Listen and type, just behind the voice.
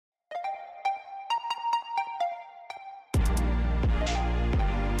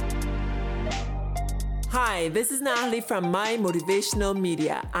Hi, this is Natalie from My Motivational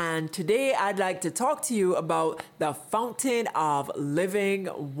Media, and today I'd like to talk to you about the fountain of living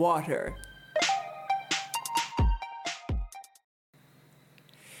water.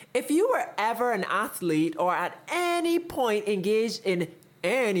 If you were ever an athlete or at any point engaged in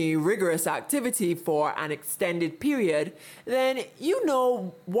any rigorous activity for an extended period, then you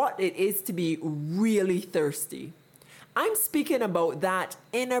know what it is to be really thirsty. I'm speaking about that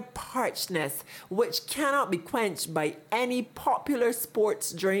inner parchedness which cannot be quenched by any popular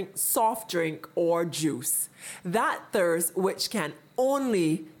sports drink, soft drink, or juice. That thirst which can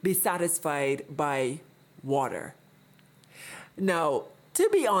only be satisfied by water. Now, to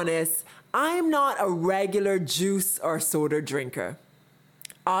be honest, I'm not a regular juice or soda drinker.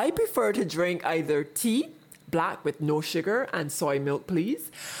 I prefer to drink either tea, black with no sugar and soy milk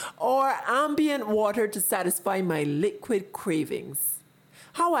please, or ambient water to satisfy my liquid cravings.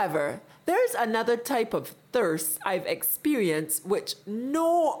 However, there's another type of thirst I've experienced which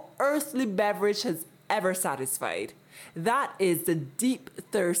no earthly beverage has ever satisfied. That is the deep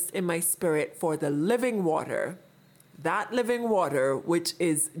thirst in my spirit for the living water. That living water which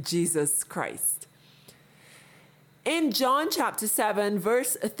is Jesus Christ. In John chapter 7,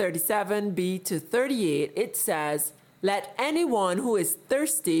 verse 37b to 38, it says, "Let anyone who is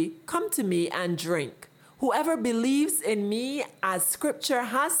thirsty come to me and drink. Whoever believes in me, as scripture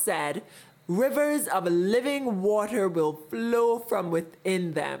has said, rivers of living water will flow from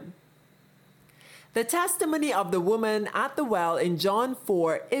within them." The testimony of the woman at the well in John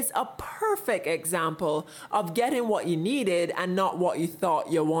 4 is a perfect example of getting what you needed and not what you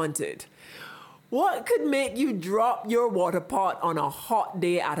thought you wanted. What could make you drop your water pot on a hot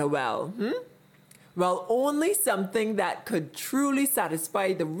day at a well? Well, only something that could truly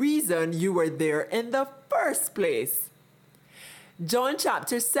satisfy the reason you were there in the first place. John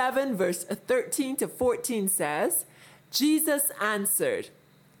chapter 7, verse 13 to 14 says, Jesus answered,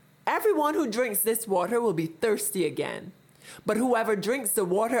 "Everyone who drinks this water will be thirsty again. But whoever drinks the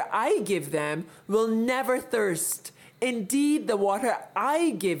water I give them will never thirst. Indeed, the water I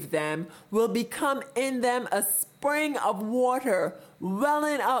give them will become in them a spring of water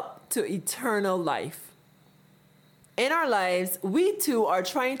welling up to eternal life." In our lives, we too are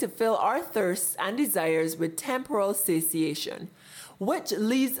trying to fill our thirsts and desires with temporal satiation, which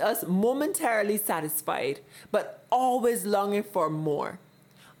leaves us momentarily satisfied, but always longing for more.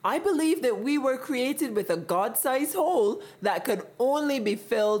 I believe that we were created with a God-sized hole that could only be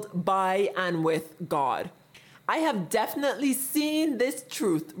filled by and with God. I have definitely seen this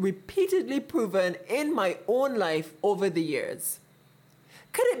truth repeatedly proven in my own life over the years.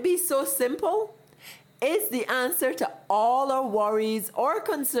 Could it be so simple? Is the answer to all our worries or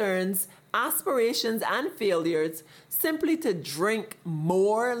concerns, aspirations, and failures simply to drink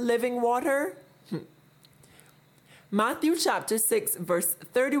more living water? Matthew chapter 6, verse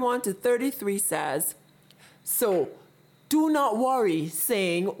 31 to 33 says, "So do not worry,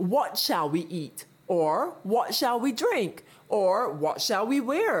 saying, 'What shall we eat?' Or, 'What shall we drink?' Or, 'What shall we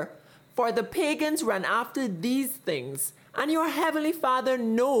wear?' For the pagans run after these things, and your heavenly Father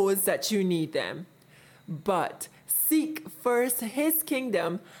knows that you need them. But seek first his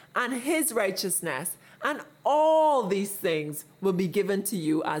kingdom and his righteousness, and all these things will be given to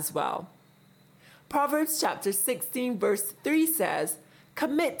you as well." Proverbs chapter 16, verse 3 says,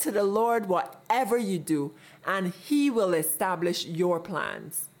 "Commit to the Lord whatever you do, and he will establish your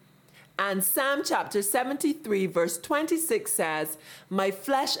plans." And Psalm chapter 73, verse 26 says, "My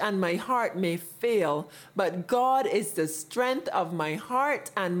flesh and my heart may fail, but God is the strength of my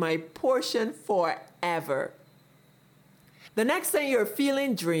heart and my portion forever." The next time you're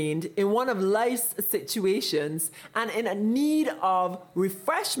feeling drained in one of life's situations and in a need of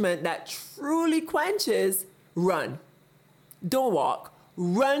refreshment that truly quenches, run. Don't walk.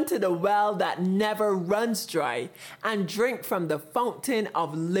 Run to the well that never runs dry and drink from the fountain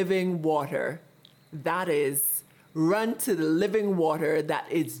of living water. That is, run to the living water that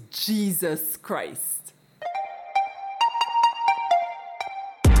is Jesus Christ.